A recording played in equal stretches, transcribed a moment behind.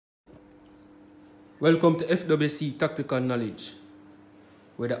Welcome to FWC Tactical Knowledge,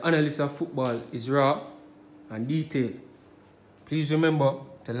 where the analysis of football is raw and detailed. Please remember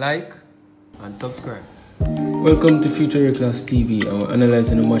to like and subscribe. Welcome to Future Class TV, and we're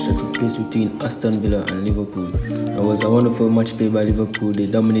analysing the match that took place between Aston Villa and Liverpool. It was a wonderful match played by Liverpool. They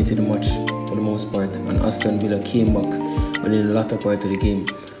dominated the match for the most part, and Aston Villa came back within the latter part of the game.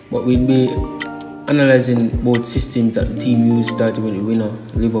 But we'll be analysing both systems that the team used, starting with the winner,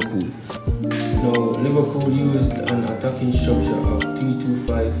 Liverpool. Now, Liverpool used an attacking structure of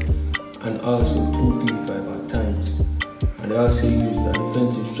 3-2-5 and also 2-3-5 at times. And they also used a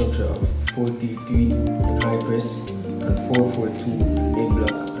defensive structure of 4-3-3 in high press and 4-4-2 mid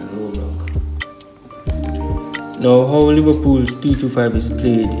block and low block. Now, how Liverpool's 3-2-5 is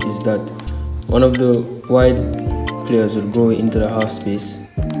played is that one of the wide players would go into the half space.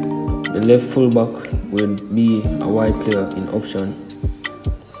 The left fullback would be a wide player in option.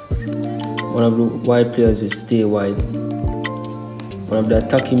 One of the wide players will stay wide. One of the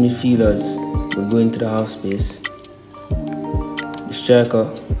attacking midfielders will go into the half space. The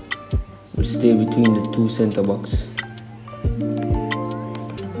striker will stay between the two centre backs.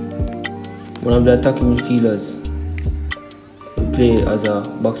 One of the attacking midfielders will play as a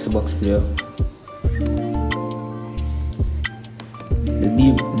box-to-box player.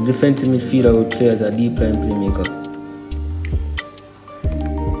 The defensive midfielder will play as a deep line playmaker.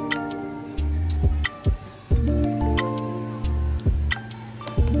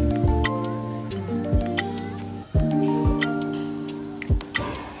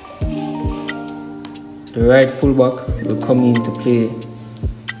 The right fullback will come in to play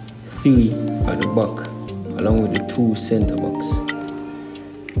 3 at the back, along with the 2 centre backs.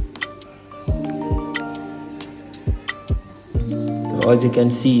 Now, as you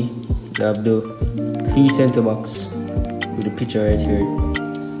can see, you have the 3 centre backs with the picture right here.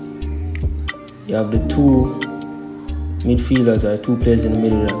 You have the 2 midfielders or 2 players in the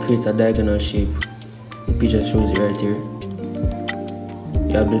middle that creates a diagonal shape. The picture shows you right here.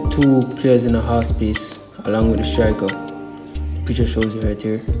 You have the 2 players in the half space along with the striker. The picture shows you right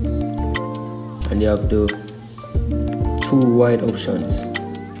here. And you have the 2 wide options,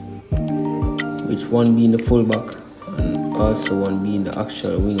 which one being the fullback and also one being the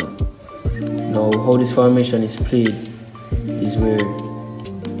actual winger. Now, how this formation is played is where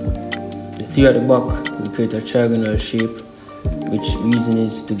the 3 at the back will create a triangular shape, which reason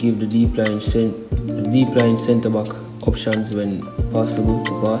is to give the deep line centre back options when possible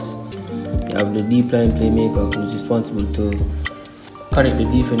to pass. You have the deep line playmaker who is responsible to connect the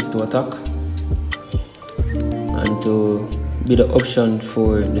defense to attack and to be the option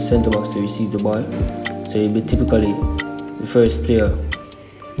for the centre backs to receive the ball. So you'll be typically the first player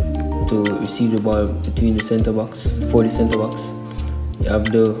to receive the ball between the centre backs, for the centre backs. You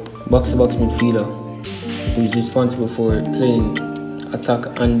have the box-to-box midfielder who is responsible for playing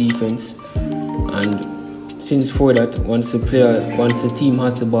attack and defense. And since for that, once the team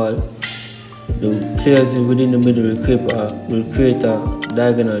has the ball, the players within the middle will create a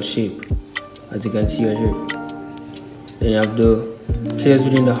diagonal shape, as you can see right here. Then you have the players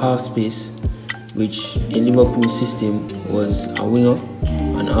within the half space, which in Liverpool's system was a winger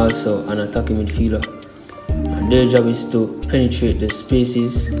and also an attacking midfielder. And their job is to penetrate the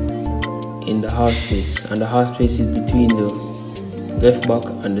spaces in the half space, and the half space is between the left back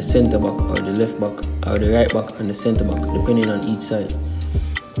and the centre back, or the left back or the right back and the centre back, depending on each side.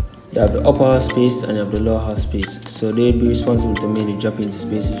 You have the upper half space and you have the lower half space. So they'll be responsible to mainly drop into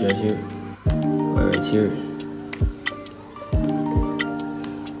spaces right here or right here.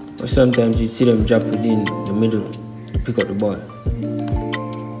 Or sometimes you see them drop within the middle to pick up the ball.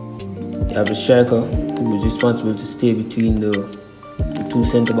 You have the striker who is responsible to stay between the 2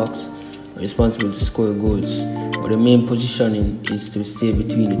 centre backs, responsible to score goals. But the main positioning is to stay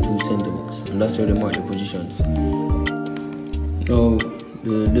between the 2 centre backs, and that's where they mark the positions. Now,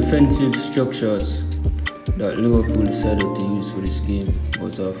 the defensive structures that Liverpool decided to use for this game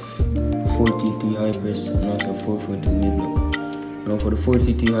was of 4-3-3 high press and also 4-4-2 mid block. Now, for the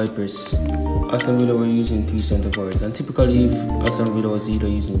 4-3-3 high press, Aston Villa were using 3 centre forwards, and typically if Aston Villa was either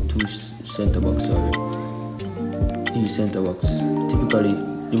using 2 centre backs or 3 centre backs, typically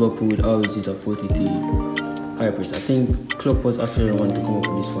Liverpool would always use a 4-3-3 high press. I think Klopp was actually the one to come up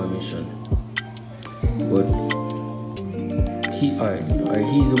with this formation, but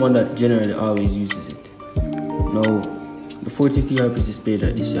he's the one that generally always uses it. Now, the 4-3-3 high press is played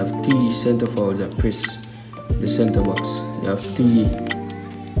like this. You have 3 centre forwards that press the centre backs. You have 3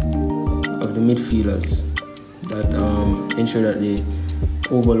 of the midfielders that ensure that they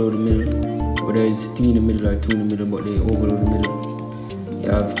overload the middle. Whether it's 3 in the middle or 2 in the middle, but they overload the middle. you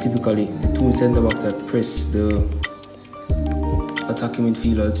have typically the two centre backs that press the attacking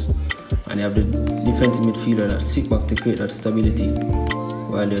midfielders, and you have the defensive midfielder that sit back to create that stability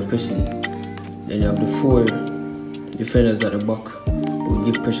while they're pressing. Then you have the four defenders at the back who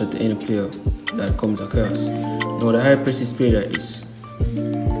will give pressure to any player that comes across. Now the high press is played like this.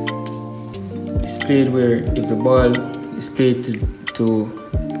 It's played where if the ball is played to the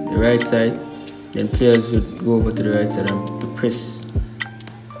right side, then players would go over to the right side and press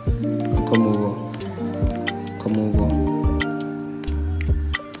and come over, come over,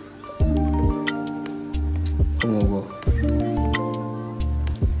 come over,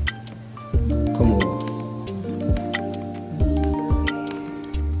 come over.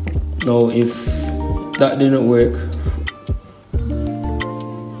 Now if that didn't work,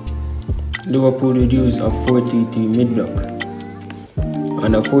 Liverpool would use a 4-2-3 mid-block.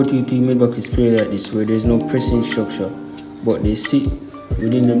 And a 4-2-3 mid-block is played like this, where there's no pressing structure, but they sit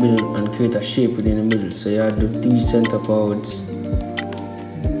within the middle and create a shape within the middle. So you have the three centre forwards, you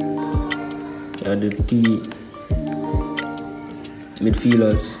have the three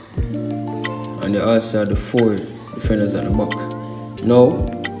midfielders, and you also have the four defenders at the back. Now,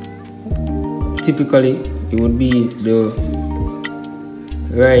 typically it would be the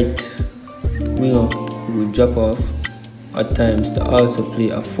right winger who will drop off at times to also play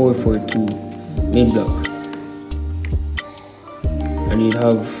a 4-4-2 mid-block, and you'd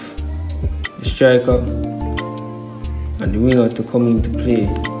have the striker and the winger to come into play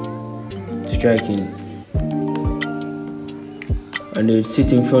striking, and they'd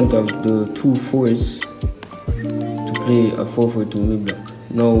sit in front of the two fours to play a 4-4-2 mid-block.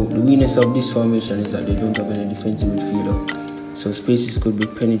 Now the weakness of this formation is that they don't have any defensive midfielder, so spaces could be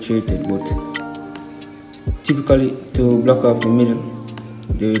penetrated, but typically, to block off the middle,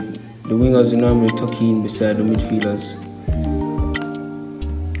 the wingers are normally tuck in beside the midfielders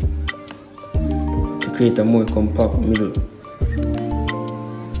to create a more compact middle.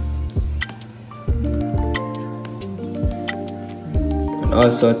 And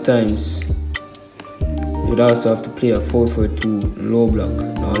also at times, you'd also have to play a 4-4-2 low block.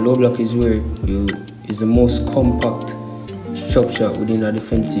 Now, a low block is where is the most compact structure within a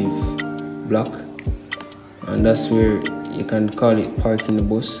defensive block. And that's where you can call it parking the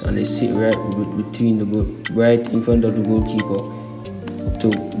bus, and they sit right between the goal, right in front of the goalkeeper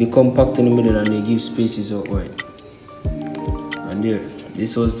to be compact in the middle, and they give spaces out wide. And there,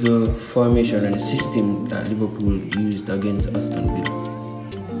 this was the formation and the system that Liverpool used against Aston Villa.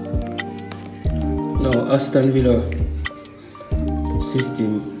 Now, Aston Villa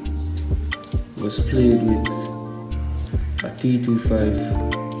system was played with a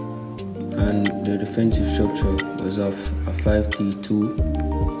 3-2-5. And the defensive structure was of a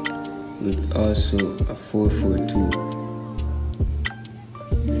 5-3-2 with also a 4-4-2.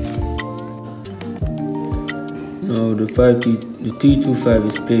 Now the 3-2-5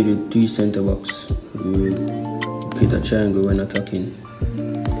 is played with three centre backs. We create a triangle when attacking,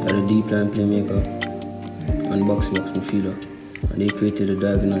 at a deep line playmaker and box-to-box midfielder, and they created a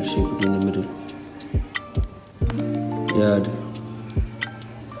diagonal shape within the middle. You had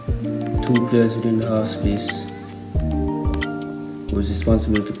two players within the half space who was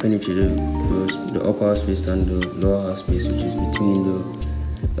responsible to penetrate the upper half space and the lower half space, which is between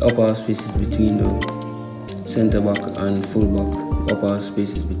the upper half space is between the centre back and full back. The upper half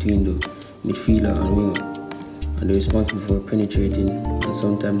space is between the midfielder and winger, and they're responsible for penetrating, and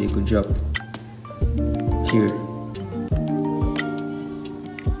sometimes they could drop here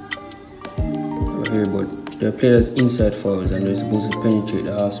or here, but they're played as inside forwards and they're supposed to penetrate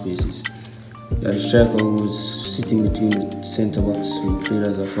the half spaces. You had the striker who was sitting between the centre backs who played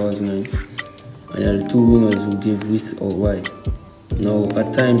as a false nine, and you had the two wingers who gave width out wide. Now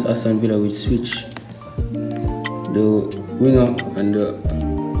at times Aston Villa would switch the winger and the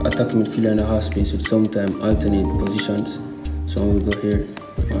attacking midfielder in the half space would sometimes alternate positions. So one will go here,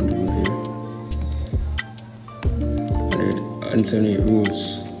 one will go here, and they'd alternate roles.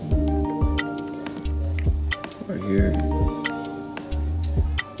 Here,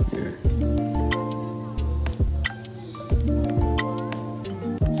 here.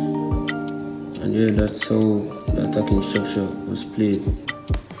 And yeah, that's how the attacking structure was played.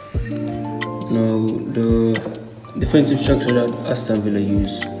 Now, the defensive structure that Aston Villa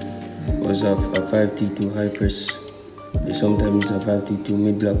used was a 5-3-2 high press. They sometimes use a 5-3-2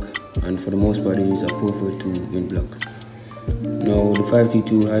 mid-block, and for the most part they use a 4-4-2 mid-block. Now, the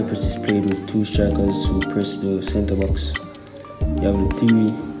 5-3-2 high press is played with two strikers who press the centre backs. You have the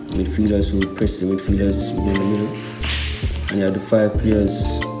three midfielders who press the midfielders within the middle, and you have the 5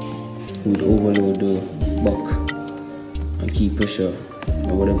 players who would overload the back and keep pressure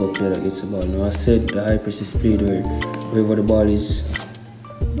and whatever player that gets the ball. Now I said the high press is played wherever the ball is,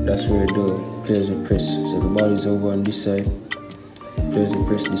 that's where the players will press. So the ball is over on this side, players will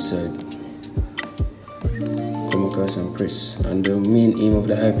press this side, come across and press. And the main aim of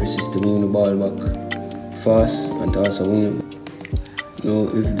the high press is to win the ball back fast and to also win it. Now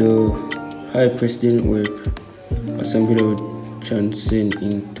if the high press didn't work, Aston Villa would transcend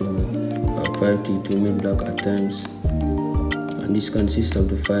into a 5-2 mid-block at times. And this consists of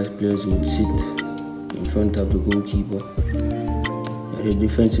the 5 players who would sit in front of the goalkeeper. The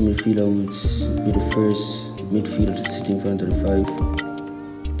defensive midfielder would be the first midfielder to sit in front of the 5.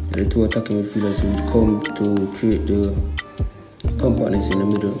 And the 2 attacking midfielders would come to create the compactness in the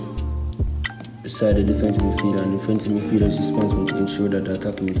middle beside the defensive midfielder. And the defensive midfielder is responsible to ensure that the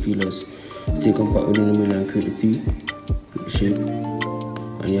attacking midfielders stay compact within the middle and create the 3, create the shape.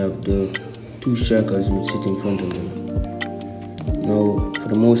 And you have the 2 strikers who would sit in front of them. Now, for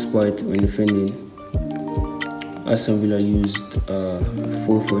the most part, when defending, Aston Villa used a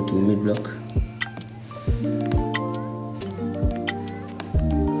 4-4-2 mid-block.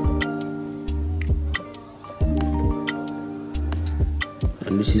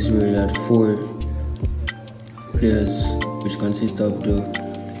 And this is where you had 4 players, which consist of the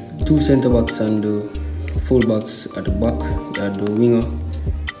 2 centre-backs and the full-backs at the back. You had the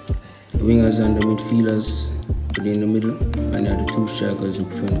wingers and the midfielders within the middle, and you had the 2 strikers up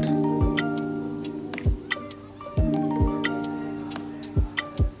front.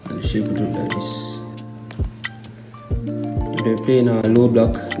 And the shape would look like this. If they're playing a low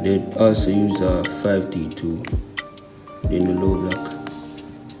block, they'd also use a 5-3-2 in the low block.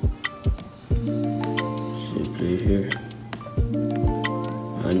 So you play here,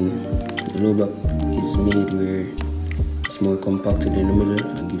 and the low block is made where it's more compacted in the middle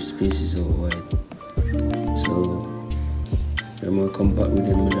and gives spaces out wide. So they're more compact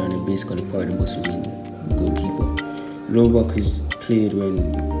within the middle and they basically part the bus within the goalkeeper. Low block is played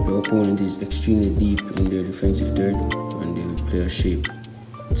when the opponent is extremely deep in their defensive third and they will play a shape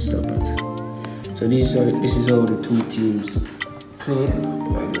to stop that. So this is how the 2 teams play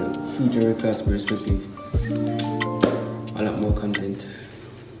by the future class perspective. A lot more content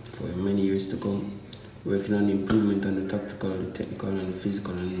for many years to come, working on the improvement on the tactical, the technical and the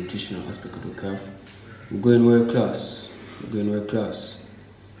physical and nutritional aspect of the craft. We're going world class.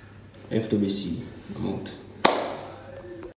 FWC, I'm out.